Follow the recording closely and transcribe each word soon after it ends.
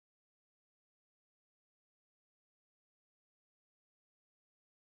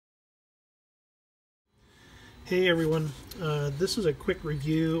Hey everyone, this is a quick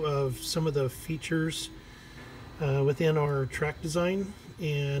review of some of the features within our track design,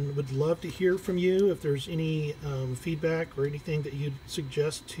 and would love to hear from you if there's any feedback or anything that you'd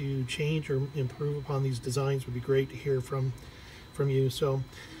suggest to change or improve upon these designs. Would be great to hear from you. So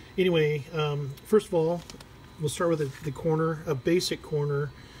anyway, first of all, we'll start with the corner. A basic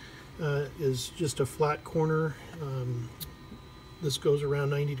corner is just a flat corner. This goes around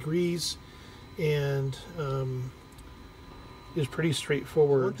 90 degrees and is pretty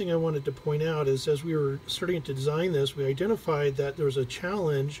straightforward. One thing I wanted to point out is, as we were starting to design this, we identified that there was a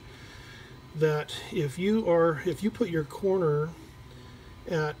challenge that if you put your corner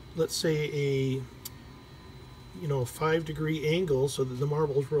at, let's say, a 5-degree angle so that the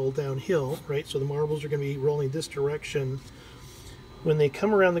marbles roll downhill, right? So the marbles are going to be rolling this direction. When they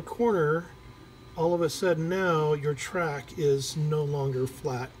come around the corner, all of a sudden now your track is no longer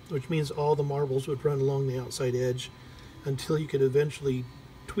flat, which means all the marbles would run along the outside edge until you could eventually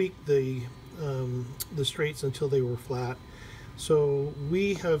tweak the straights until they were flat. So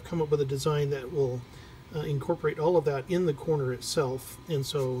we have come up with a design that will incorporate all of that in the corner itself. And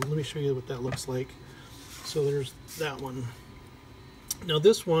so let me show you what that looks like. So there's that one. Now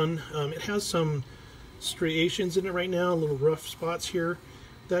this one, it has some striations in it right now, little rough spots here.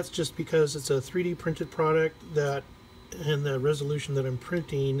 That's just because it's a 3D printed product and the resolution that I'm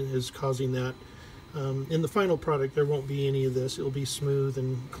printing is causing that. In the final product there won't be any of this. It will be smooth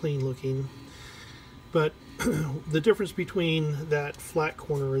and clean looking. But the difference between that flat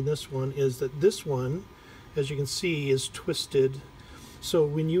corner and this one is that this one, as you can see, is twisted. So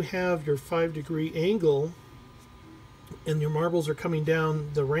when you have your 5-degree angle and your marbles are coming down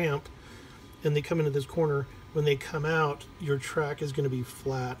the ramp and they come into this corner, when they come out, your track is going to be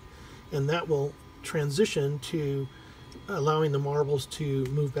flat, and that will transition to allowing the marbles to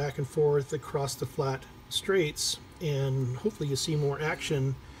move back and forth across the flat straights, and hopefully you see more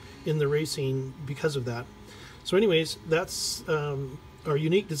action in the racing because of that. So anyways, that's our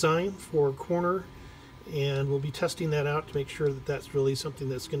unique design for corner, and we'll be testing that out to make sure that that's really something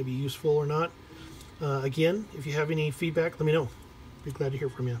that's going to be useful or not. Again, if you have any feedback, let me know. Be glad to hear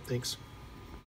from you. Thanks.